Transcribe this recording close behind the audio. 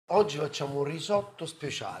Oggi facciamo un risotto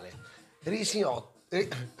speciale.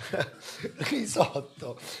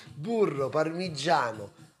 Risotto, burro,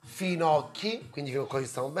 parmigiano, finocchi, quindi fino a qua ci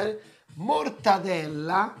stiamo bene,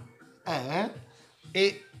 mortadella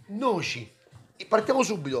e noci. E partiamo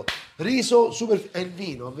subito. Riso super... è il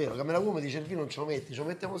vino, è vero, camera uomo dice il vino non ce lo metti, ce lo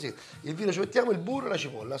mettiamo sì. Il vino ci mettiamo, il burro e la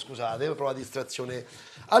cipolla, scusate, ho provato distrazione.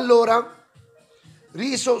 Allora,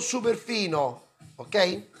 riso super fino,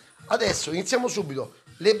 ok? Adesso iniziamo subito.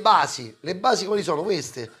 Le basi quali sono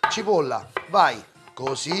queste? Cipolla, vai,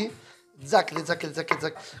 così, zacche, zacche, zacche,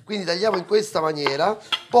 zacche. Quindi tagliamo in questa maniera,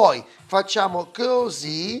 poi facciamo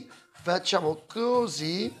così,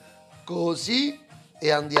 così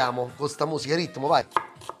e andiamo con sta musica, ritmo, vai.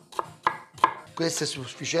 Questo è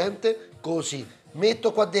sufficiente, così.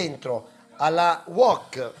 Metto qua dentro alla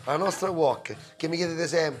wok, alla nostra wok, che mi chiedete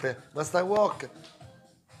sempre, ma sta wok,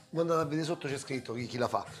 andate a vedere sotto c'è scritto chi la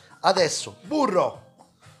fa. Adesso, burro,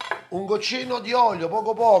 un goccino di olio,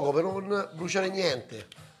 poco poco, per non bruciare niente.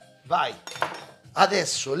 Vai.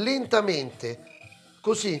 Adesso, lentamente,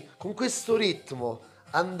 così, con questo ritmo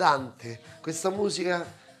andante, questa musica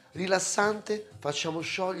rilassante, facciamo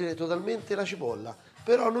sciogliere totalmente la cipolla.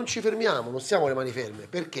 Però non ci fermiamo, non stiamo le mani ferme.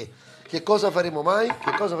 Perché? Che cosa faremo mai?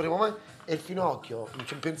 Che cosa faremo mai? È il finocchio, non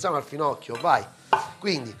ci pensiamo al finocchio, vai.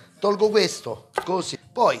 Quindi, tolgo questo, così.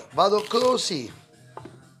 Poi, vado così.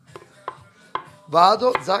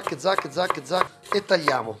 Vado, zac, zac, zac, zac, e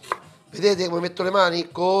tagliamo. Vedete come metto le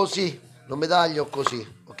mani? Così, non mi taglio così,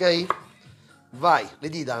 ok? Vai, le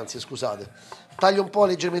dita anzi, scusate. Taglio un po'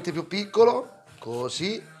 leggermente più piccolo,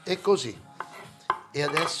 così e così. E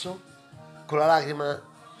adesso, con la lacrima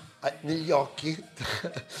negli occhi,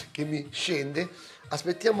 che mi scende,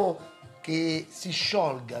 aspettiamo che si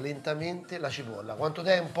sciolga lentamente la cipolla. Quanto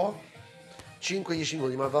tempo? 5-10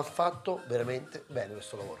 minuti, ma va fatto veramente bene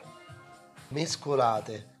questo lavoro.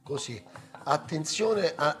 Mescolate così,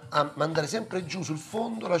 attenzione a mandare sempre giù sul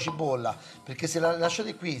fondo la cipolla, perché se la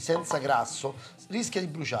lasciate qui senza grasso rischia di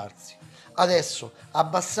bruciarsi. Adesso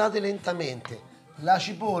abbassate lentamente, la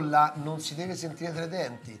cipolla non si deve sentire tra i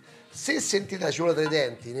denti. Se sentite la cipolla tra i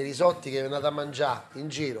denti nei risotti che andate a mangiare in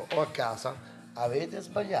giro o a casa, avete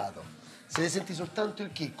sbagliato. Se ne senti soltanto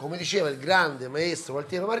il chicco, come diceva il grande maestro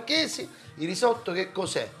Valtiero Marchesi, il risotto che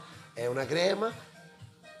cos'è? È una crema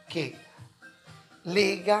che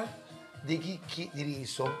lega dei chicchi di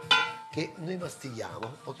riso che noi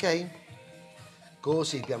mastichiamo, ok?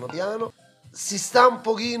 Così piano piano. Si sta un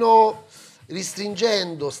pochino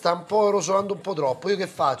ristringendo, sta un po' rosolando un po' troppo. Io che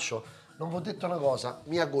faccio? Non vi ho detto una cosa,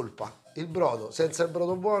 mia colpa. Il brodo, senza il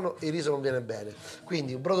brodo buono il riso non viene bene.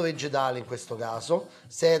 Quindi un brodo vegetale in questo caso,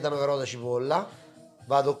 sedano, carota, cipolla.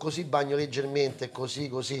 Vado così, bagno leggermente, così,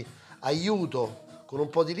 così. Aiuto con un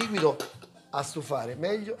po' di liquido a stufare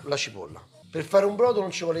meglio la cipolla. Per fare un brodo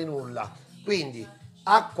non ci vuole nulla, quindi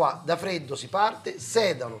acqua da freddo si parte,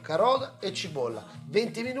 sedano, carota e cipolla,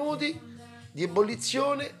 20 minuti di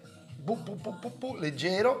ebollizione,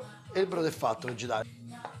 leggero, e il brodo è fatto vegetale.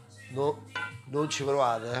 No, non ci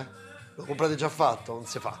provate, lo comprate già fatto, non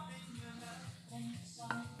si fa.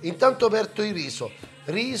 Intanto ho aperto il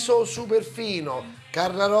riso super fino,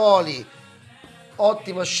 carnaroli,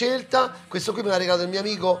 ottima scelta. Questo qui me l'ha regalato il mio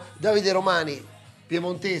amico Davide Romani,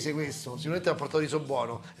 piemontese questo, sicuramente ha portato riso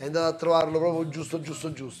buono, è andato a trovarlo proprio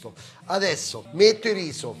giusto. Adesso metto il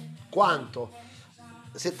riso, quanto?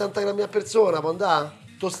 70 grammi a persona, può andare?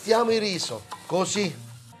 Tostiamo il riso, così.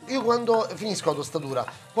 Io quando finisco la tostatura,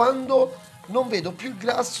 quando non vedo più il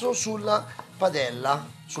grasso sulla padella,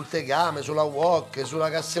 sul tegame, sulla wok, sulla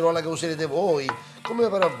casseruola che userete voi, come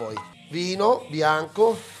pare a voi. Vino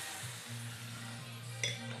bianco.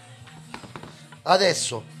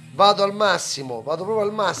 Adesso vado al massimo, vado proprio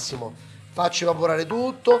al massimo, faccio evaporare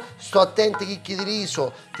tutto, sto attento ai chicchi di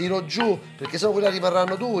riso, tiro giù perché sennò quelli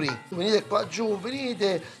rimarranno duri. Venite qua giù,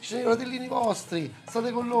 venite, ci sono i fratellini vostri,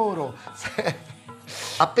 state con loro.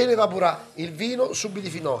 Appena evapora il vino, subito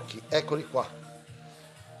i finocchi, eccoli qua.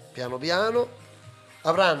 Piano piano,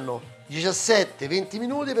 avranno 17-20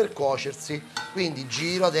 minuti per cuocersi, quindi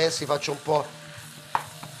giro adesso, faccio un po'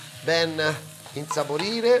 ben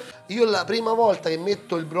insaporire. Io la prima volta che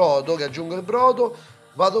metto il brodo, che aggiungo il brodo,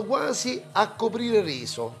 vado quasi a coprire il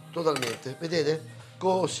riso totalmente, vedete?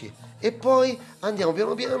 Così. E poi andiamo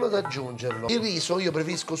piano piano ad aggiungerlo. Il riso io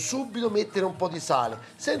preferisco subito mettere un po' di sale,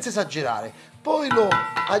 senza esagerare. Poi lo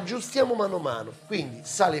aggiustiamo mano a mano. Quindi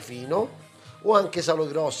sale fino o anche sale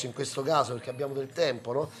grosso in questo caso perché abbiamo del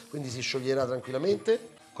tempo, no? Quindi si scioglierà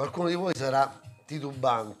tranquillamente. Qualcuno di voi sarà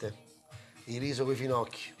titubante. Il riso con i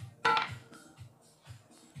finocchi.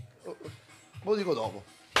 Lo dico dopo.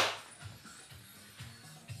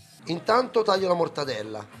 Intanto taglio la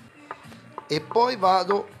mortadella e poi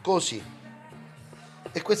vado così.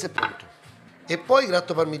 E questo è pronto. E poi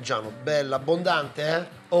gratto parmigiano, bella, abbondante, eh?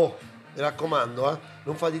 Oh, mi raccomando,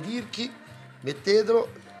 non fate i tirchi,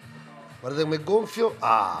 mettetelo. Guardate come è gonfio.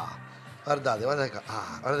 Ah, guardate, guardate,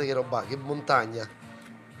 guardate che roba, che montagna.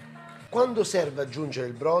 Quando serve aggiungere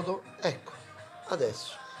il brodo? Ecco,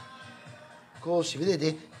 adesso. Così,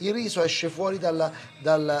 vedete? Il riso esce fuori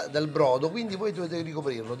dal brodo, quindi voi dovete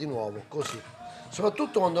ricoprirlo di nuovo, così.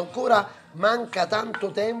 Soprattutto quando ancora manca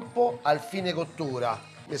tanto tempo al fine cottura.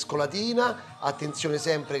 Mescolatina, attenzione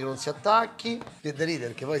sempre che non si attacchi. È da ridere,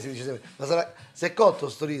 perché poi si dice sempre, ma sarà... se è cotto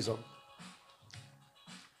sto riso?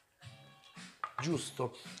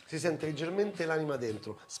 Giusto, si sente leggermente l'anima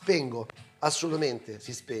dentro. Spengo, assolutamente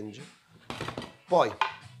si spenge. Poi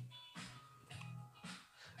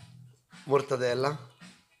mortadella,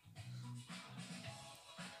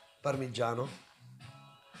 parmigiano,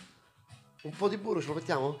 un po' di burro ce lo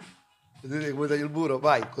mettiamo? Vedete come taglio il burro?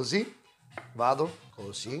 Vai, così, vado,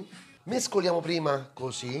 così. Mescoliamo prima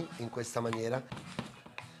così, in questa maniera.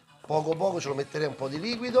 Poco poco ce lo metterei un po' di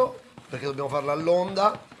liquido, perché dobbiamo farlo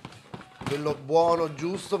all'onda. Quello buono,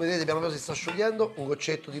 giusto, vedete piano piano si sta sciogliendo. Un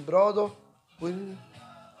goccetto di brodo.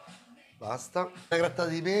 Basta. Una grattata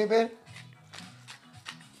di pepe.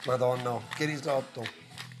 Madonna, che risotto.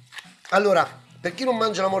 Allora, per chi non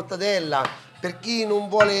mangia la mortadella, per chi non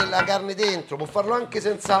vuole la carne dentro, può farlo anche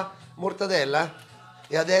senza mortadella.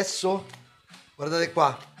 E adesso, guardate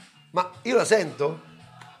qua. Ma io la sento?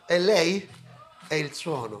 È lei? È il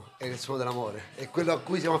suono dell'amore. È quello a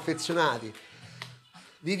cui siamo affezionati.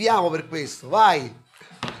 Viviamo per questo, vai!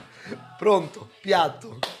 Pronto,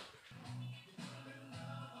 piatto.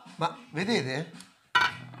 Ma vedete?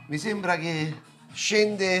 Mi sembra che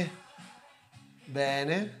scende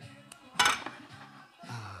bene.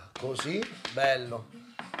 Così, bello.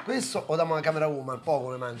 Questo o diamo una camera woman,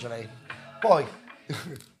 poco ne mangia lei. Poi,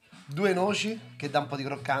 2 noci, che dà un po' di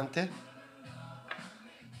croccante.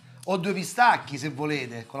 O 2 pistacchi, se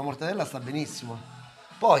volete. Con la mortadella sta benissimo.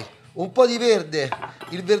 Poi, un po' di verde,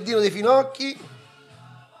 il verdino dei finocchi.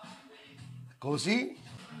 Così.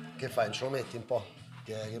 Che fai? Non ce lo metti un po'?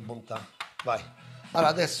 Che bontà. Vai. Allora,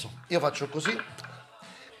 adesso io faccio così.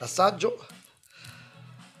 L'assaggio.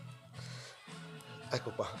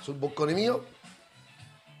 Ecco qua, sul boccone mio.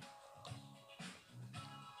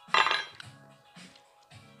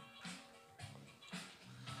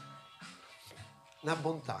 Una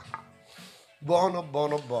bontà. Buono,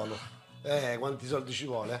 buono, buono. Quanti soldi ci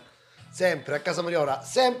vuole, eh? Sempre a casa Mariola,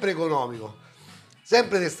 sempre economico,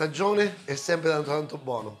 sempre di stagione e sempre tanto tanto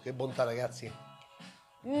buono. Che bontà, ragazzi.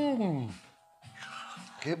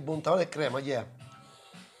 Che bontà, non è crema, yeah.